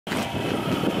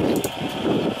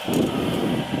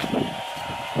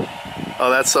Oh,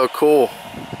 that's so cool.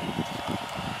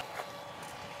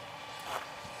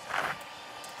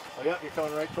 Oh yeah, you're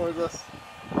coming right towards us.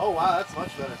 Oh wow, that's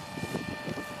much better.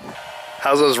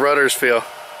 How's those rudders feel?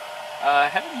 I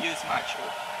haven't used much.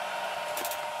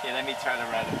 Okay, let me try the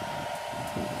rudder.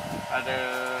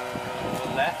 Rudder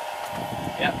left.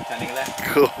 Yep, turning left.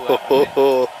 Cool.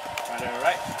 Rudder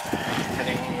right.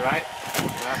 Turning right.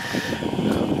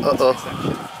 Uh-oh.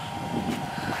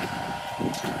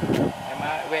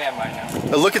 Where am I now?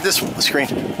 Oh, look at this screen.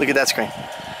 Look at that screen.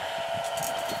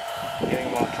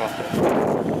 Getting more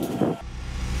throttle.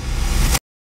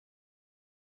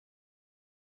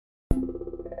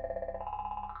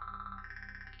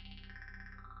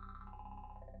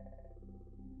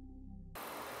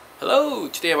 Hello!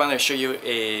 Today I want to show you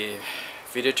a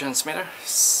video transmitter.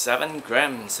 7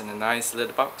 grams in a nice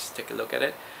little box. Take a look at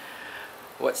it.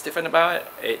 What's different about it?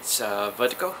 It's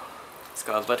vertical. It's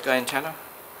got a vertical antenna.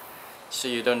 So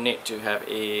you don't need to have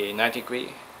a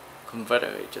 90-degree converter,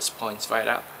 it just points right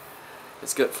up.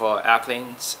 It's good for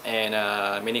airplanes and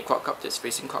mini quadcopters,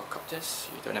 racing quadcopters.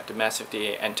 You don't have to mess with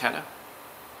the antenna.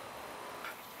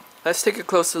 Let's take a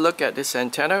closer look at this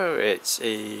antenna. It's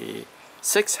a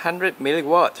 600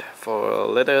 milliwatt for a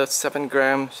little 7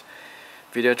 grams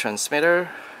video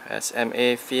transmitter.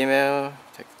 SMA female.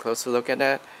 Take a closer look at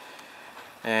that.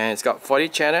 And it's got 40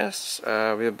 channels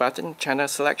with button channel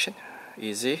selection.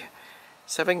 Easy.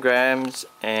 7 grams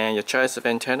and your choice of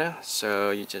antenna,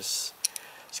 so you just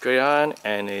screw it on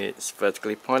and it's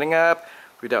vertically pointing up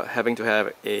without having to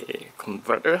have a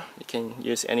converter. You can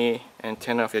use any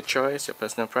antenna of your choice, your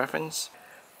personal preference.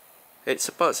 It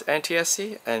supports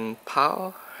NTSC and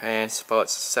PAL and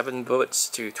supports 7 volts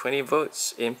to 20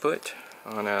 volts input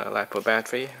on a LiPo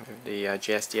battery with the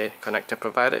GSDA connector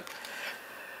provided.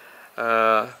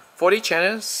 40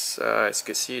 channels, as you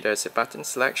can see there's a button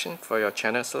selection for your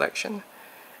channel selection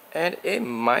and a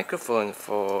microphone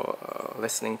for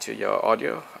listening to your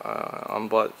audio,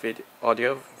 onboard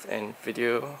audio and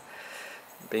video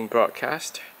being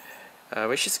broadcast,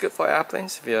 which is good for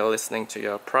airplanes if you're listening to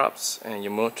your props and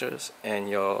your motors and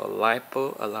your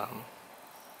LiPo alarm.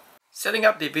 Setting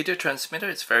up the video transmitter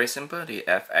is very simple. The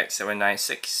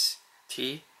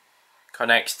FX796T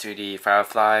connects to the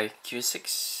Firefly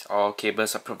Q6. All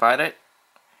cables are provided.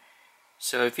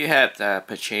 So if you have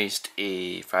purchased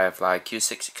a Firefly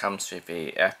Q6, it comes with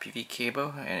a FPV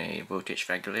cable and a voltage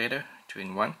regulator,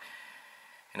 2-in-1.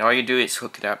 And all you do is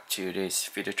hook it up to this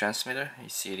video transmitter. You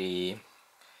see the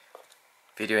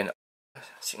video and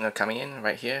signal coming in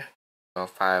right here, or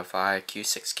Firefly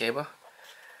Q6 cable.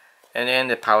 And then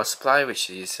the power supply, which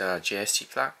is a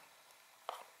JST plug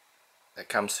that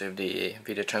comes with the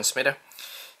video transmitter.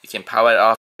 You can power it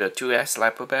off with a 2S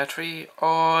LiPo battery,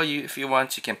 or if you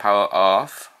want, you can power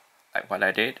off, like what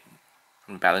I did,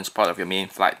 from the balance port of your main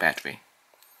flight battery.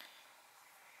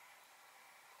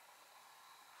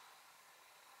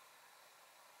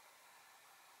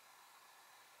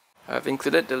 I've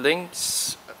included the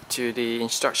links to the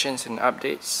instructions and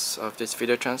updates of this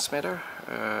video transmitter.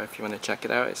 If you want to check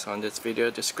it out, it's on this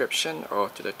video description or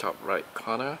to the top right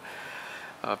corner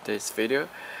of this video.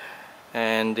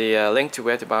 And the link to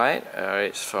where to buy it,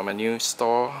 it's from a new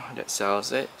store that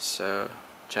sells it, so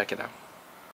check it out.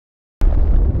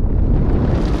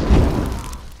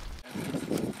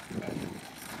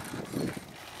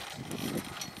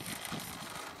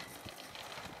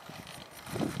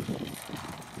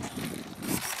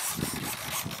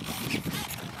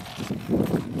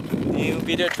 New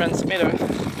video transmitter,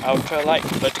 ultra light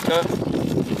vertical,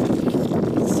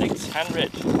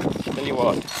 600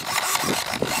 milliwatt.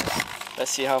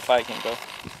 Let's see how far I can go.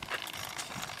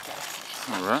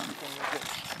 Alright.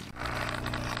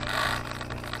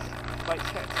 Light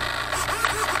check.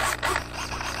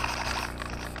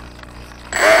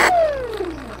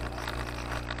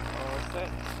 All set.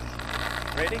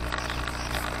 Ready?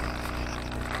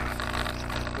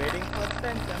 Waiting for the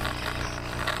sensor.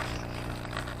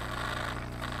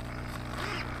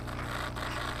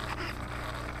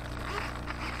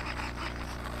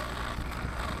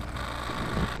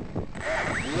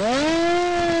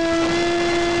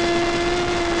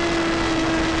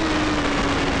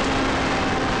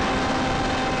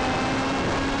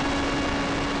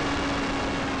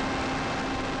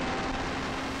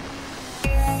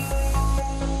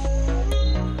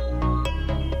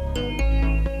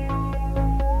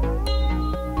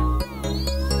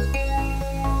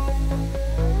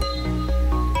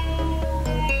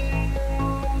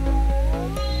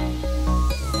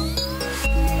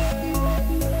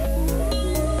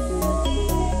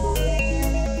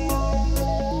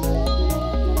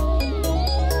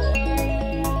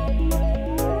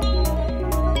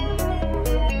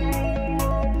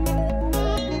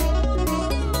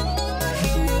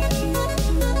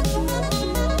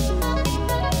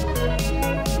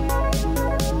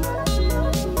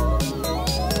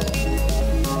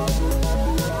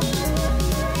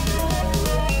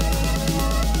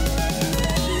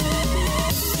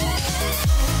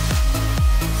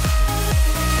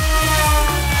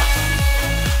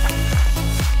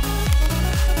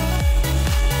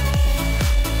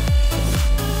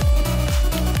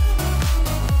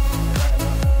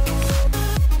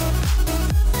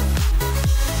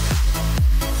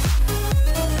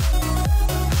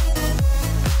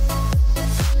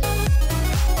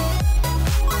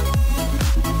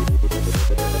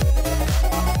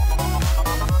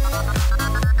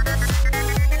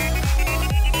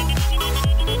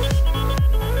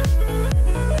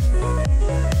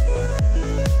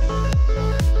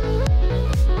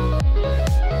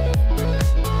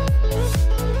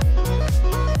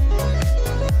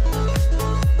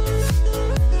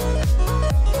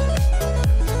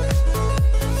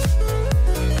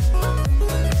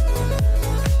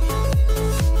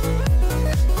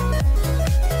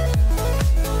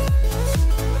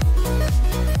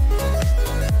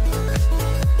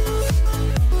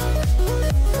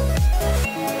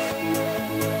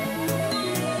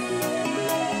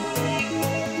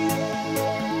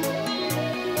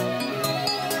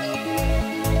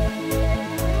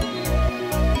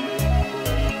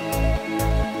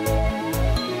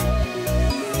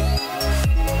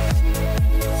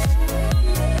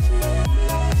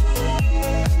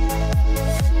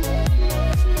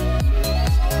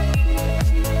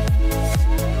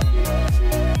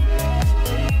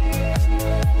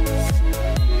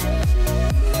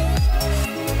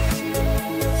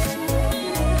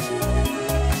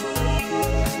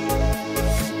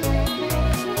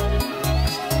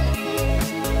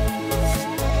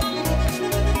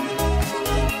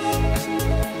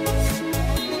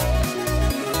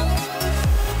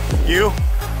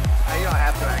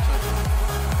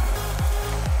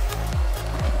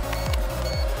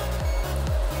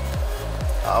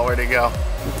 Oh, where'd he go?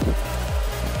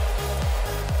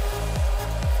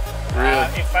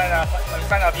 Really? In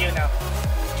front of you now.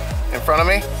 In front of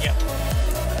me? Yep.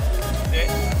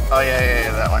 Oh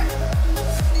yeah, that way.